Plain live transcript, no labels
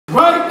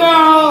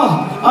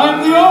I'm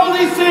the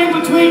only thing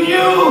between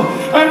you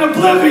and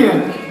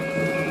oblivion.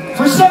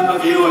 For some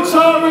of you, it's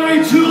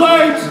already too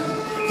late.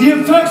 The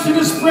infection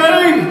is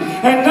spreading,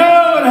 and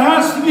now it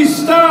has to be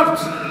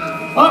stopped.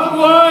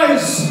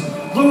 Otherwise,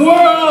 the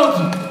world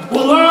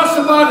will last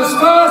about as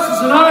fast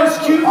as an ice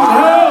cube in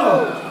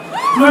hell.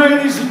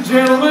 Ladies and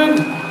gentlemen,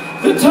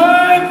 the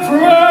time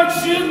for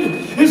action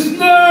is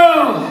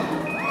now.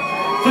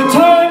 The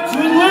time to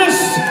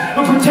enlist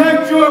and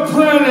protect your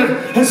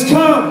planet has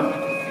come.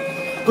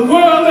 The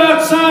world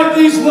outside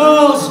these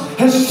walls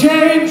has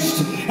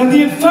changed, and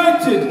the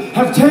infected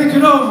have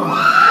taken over.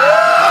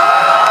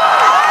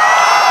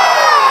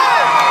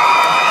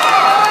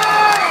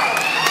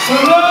 So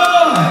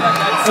now,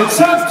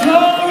 it's up to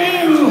all of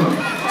you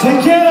to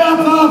get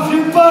up off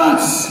your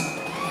butts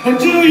and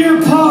do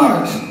your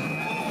part.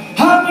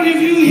 How many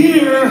of you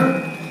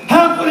here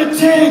have what it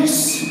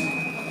takes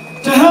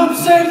to help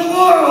save the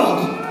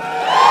world?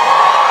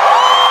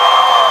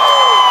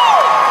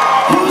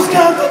 Who's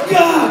got the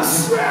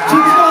guts to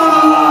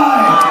draw the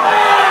line?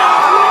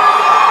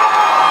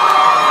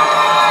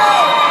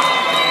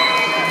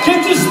 Get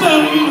this man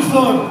a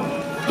uniform.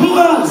 Who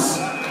else?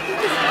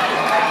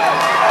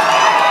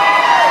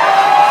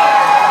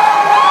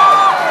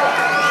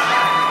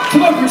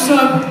 Come up here,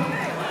 son.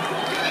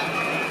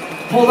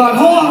 Hold on.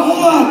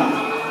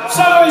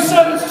 Sorry,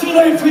 son, it's too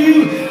late for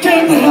you.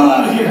 Get him the hell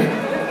out of here.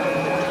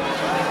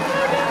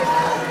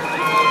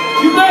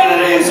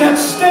 Humanity is at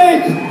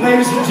stake,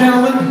 ladies and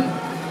gentlemen.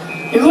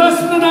 In less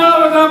than an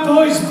hour, that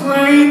boy's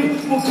brain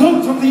will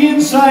cook from the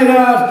inside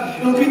out.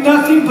 It'll be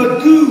nothing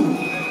but goo.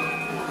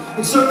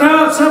 And so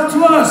now it's up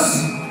to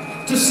us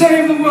to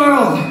save the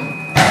world.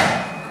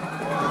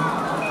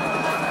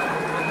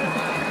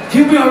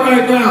 He'll be all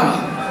right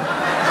now.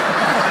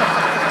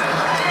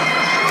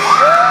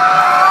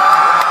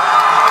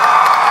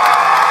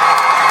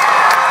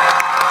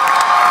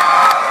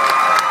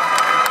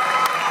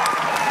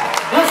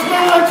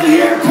 To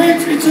hear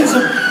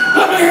patriotism.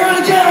 Let me hear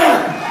it again.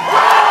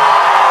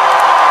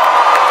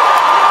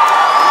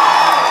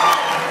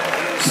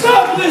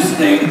 Stop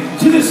listening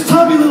to this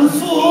tubby little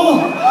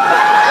fool.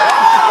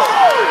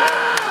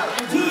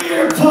 Do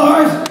your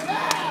part.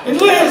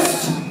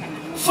 Enlist,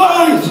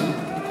 fight,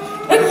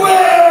 and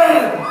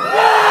win.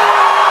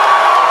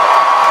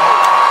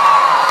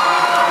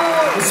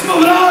 Let's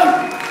move it on.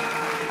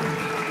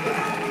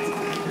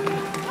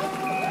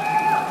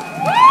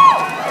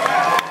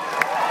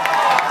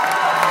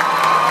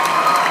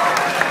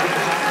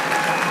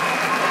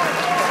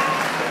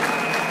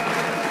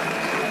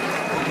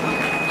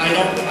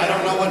 I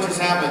don't know what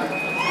just happened.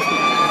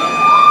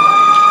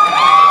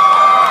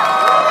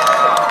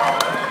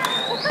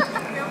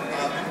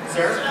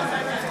 Sir?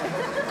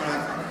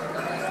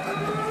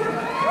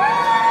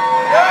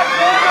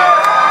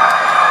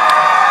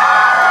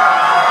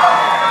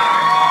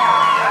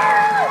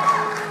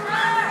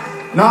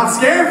 Not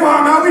scared for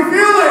him, how we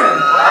feeling?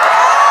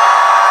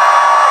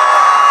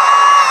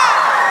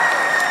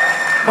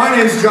 My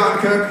name's John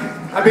Cook.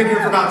 I've been here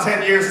for about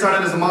 10 years,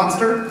 started as a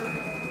monster.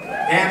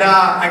 And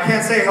I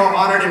can't say how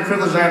honored and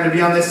privileged I am to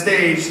be on this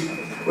stage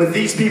with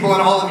these people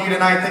and all of you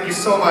tonight. Thank you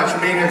so much for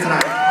being here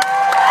tonight.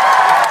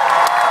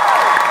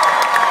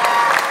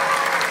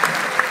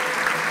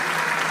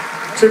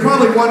 So you're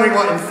probably wondering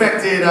what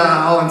infected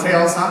all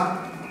entails, huh?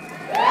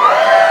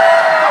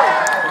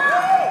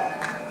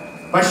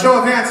 By show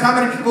of hands, how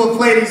many people have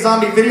played a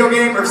zombie video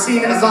game or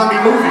seen a zombie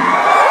movie?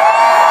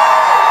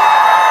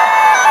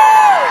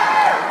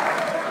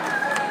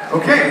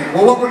 Okay,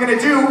 well what we're gonna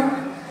do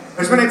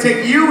is we're going to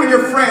take you and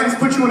your friends,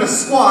 put you in a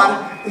squad,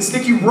 and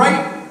stick you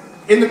right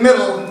in the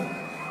middle of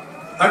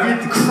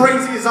the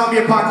craziest zombie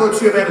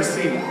apocalypse you have ever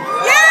seen. Yeah!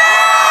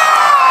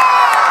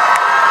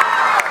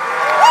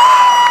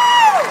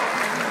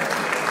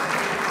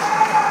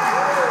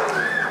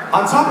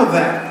 On top of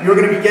that, you're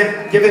going to be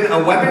given a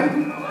weapon.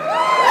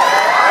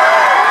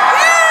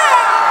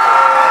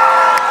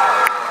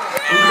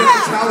 And you get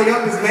to tally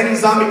up as many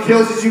zombie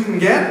kills as you can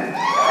get.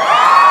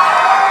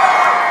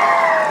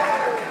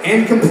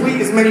 And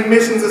complete as many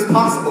missions as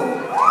possible.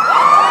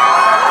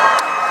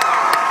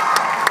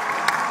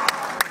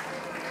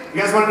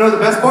 You guys want to know the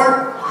best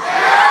part?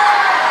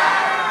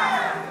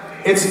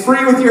 It's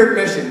free with your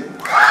admission.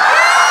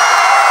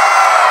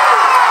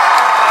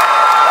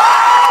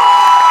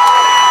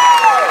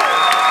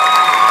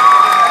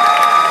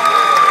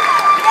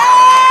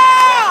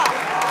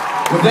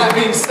 With that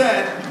being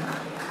said,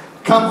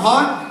 come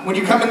hot, when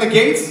you come in the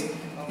gates,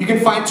 you can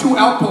find 2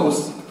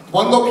 outposts.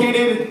 One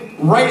located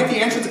right at the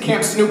entrance of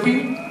Camp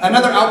Snoopy,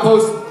 another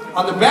outpost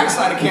on the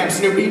backside of Camp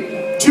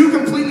Snoopy, 2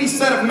 completely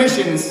set of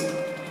missions.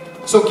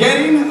 So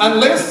get in,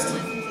 enlist,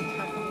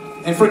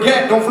 and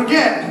don't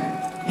forget,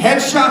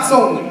 headshots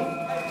only.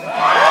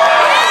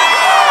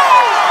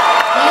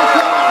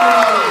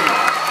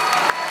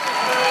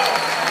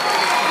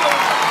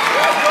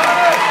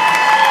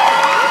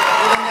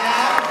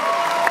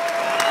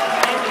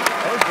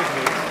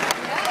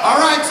 All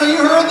right, so you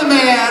heard the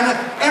man.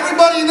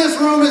 Everybody in this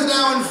room is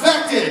now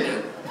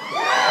infected.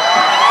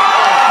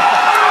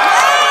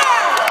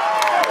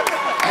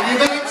 And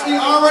you've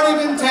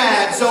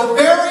so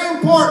very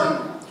important.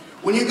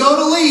 When you go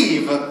to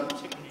leave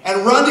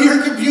and run to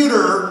your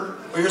computer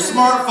or your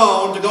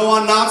smartphone to go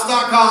on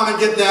Knotts.com and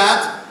get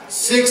that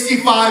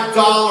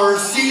 $65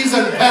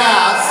 season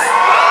pass.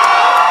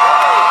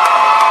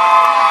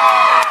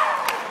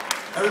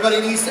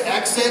 Everybody needs to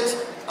exit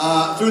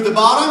through the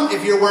bottom.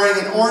 If you're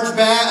wearing an orange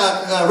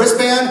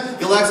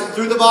wristband, you'll exit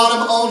through the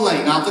bottom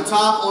only, not the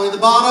top, only the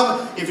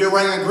bottom. If you're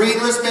wearing a green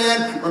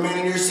wristband, remain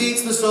in your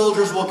seats. The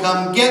soldiers will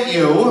come get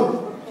you.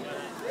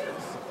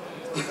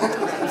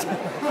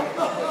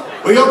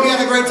 We hope you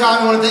had a great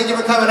time. We want to thank you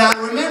for coming out.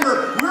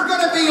 Remember, we're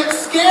going to be at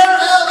Scare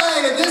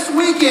LA this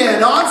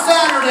weekend on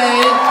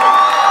Saturday.